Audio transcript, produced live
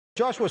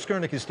Joshua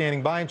Skurnik is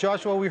standing by. And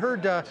Joshua, we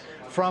heard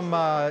from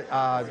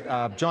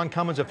John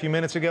Cummins a few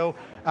minutes ago.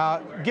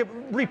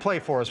 Replay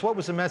for us. What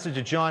was the message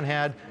that John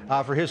had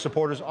for his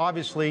supporters?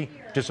 Obviously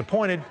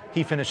disappointed.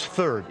 He finished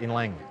third in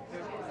Langley.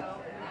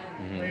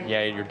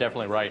 Yeah, you're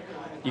definitely right.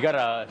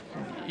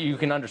 You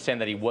can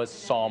understand that he was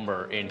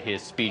somber in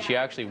his speech. He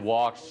actually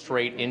walked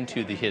straight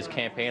into his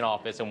campaign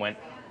office and went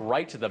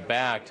right to the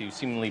back to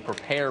seemingly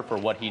prepare for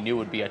what he knew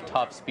would be a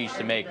tough speech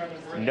to make.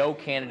 No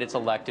candidates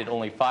elected,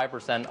 only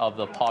 5% of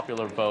the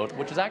popular vote,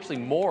 which is actually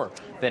more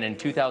than in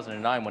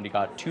 2009 when he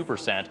got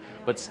 2%,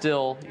 but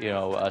still,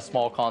 a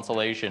small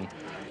consolation.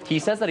 He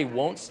says that he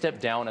won't step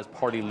down as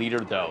party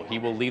leader, though. He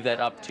will leave that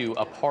up to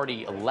a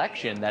party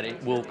election that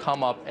it will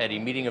come up at a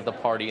meeting of the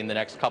party in the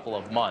next couple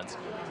of months.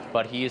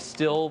 But he is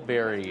still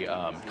very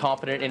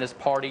confident in his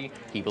party.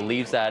 He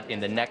believes that in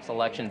the next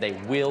election they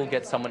will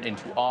get someone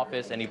into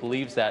office, and he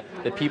believes that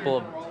the people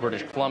of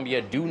British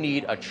Columbia do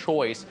need a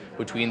choice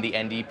between the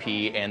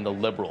NDP and the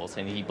Liberals,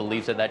 and he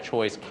believes that that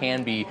choice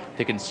can be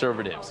the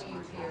Conservatives.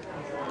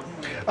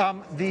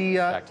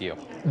 Back to you.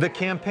 The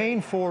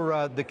campaign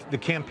for the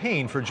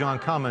campaign for John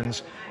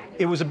Cummins,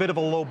 it was a bit of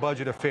a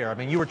low-budget affair. I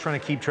mean, you were trying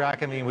to keep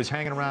track. I mean, he was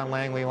hanging around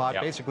Langley a lot,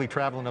 basically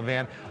traveling in a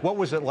van. What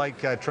was it like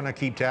trying to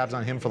keep tabs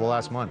on him for the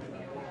last month?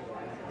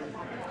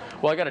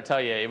 Well, I got to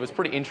tell you, it was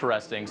pretty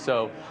interesting.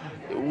 So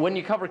when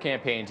you cover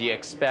campaigns, you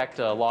expect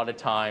a lot of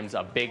times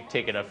a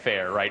big-ticket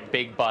affair, right?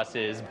 Big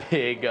buses,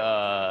 big,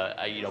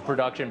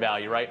 production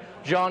value, right?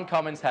 John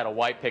Cummins had a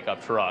white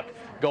pickup truck,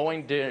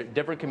 going to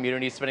different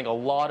communities, spending a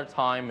lot of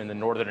time in the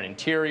northern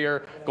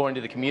interior, going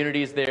to the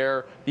communities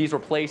there. These were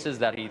places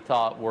that he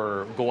thought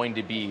were going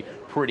to be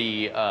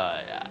pretty,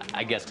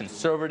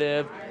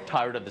 conservative,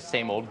 tired of the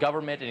same old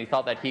government, and he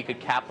thought that he could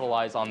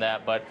capitalize on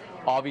that, but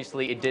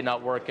obviously it did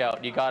not work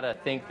out. You got to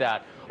think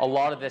that a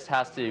lot of this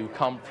has to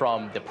come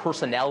from the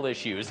personnel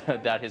issues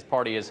that his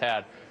party has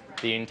had.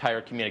 The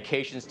entire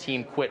communications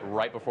team quit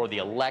right before the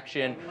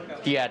election.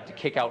 He had to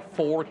kick out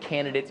 4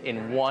 candidates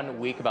in 1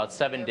 week, about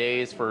 7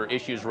 days, for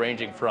issues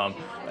ranging from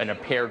an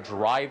impaired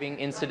driving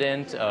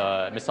incident,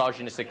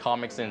 misogynistic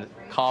comments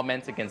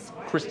against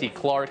Christy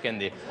Clark and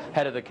the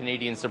head of the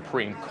Canadian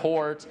Supreme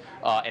Court,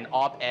 an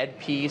op-ed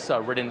piece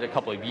written a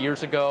couple of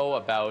years ago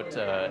about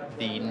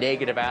the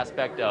negative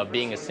aspect of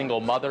being a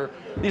single mother.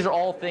 These are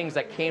all things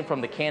that came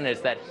from the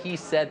candidates that he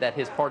said that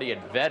his party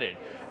had vetted.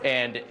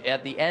 And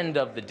at the end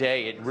of the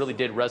day, it really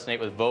did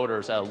resonate with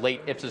voters. A late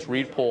Ipsos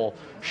Reid poll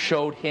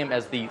showed him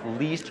as the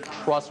least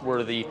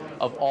trustworthy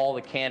of all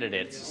the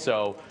candidates.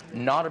 So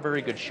not a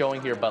very good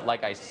showing here, but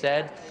like I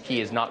said, he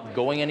is not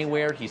going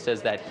anywhere. He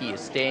says that he is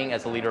staying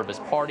as the leader of his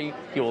party.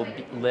 He will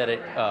let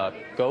it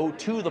go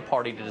to the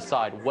party to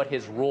decide what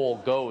his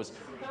role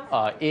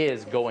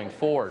is going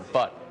forward.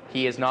 But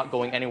he is not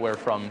going anywhere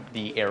from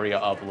the area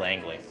of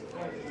Langley.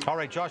 All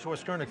right, Joshua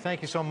Skurnik,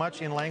 thank you so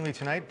much in Langley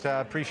tonight.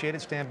 Appreciate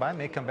it. Stand by.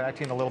 May come back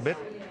to you in a little bit.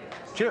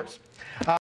 Cheers.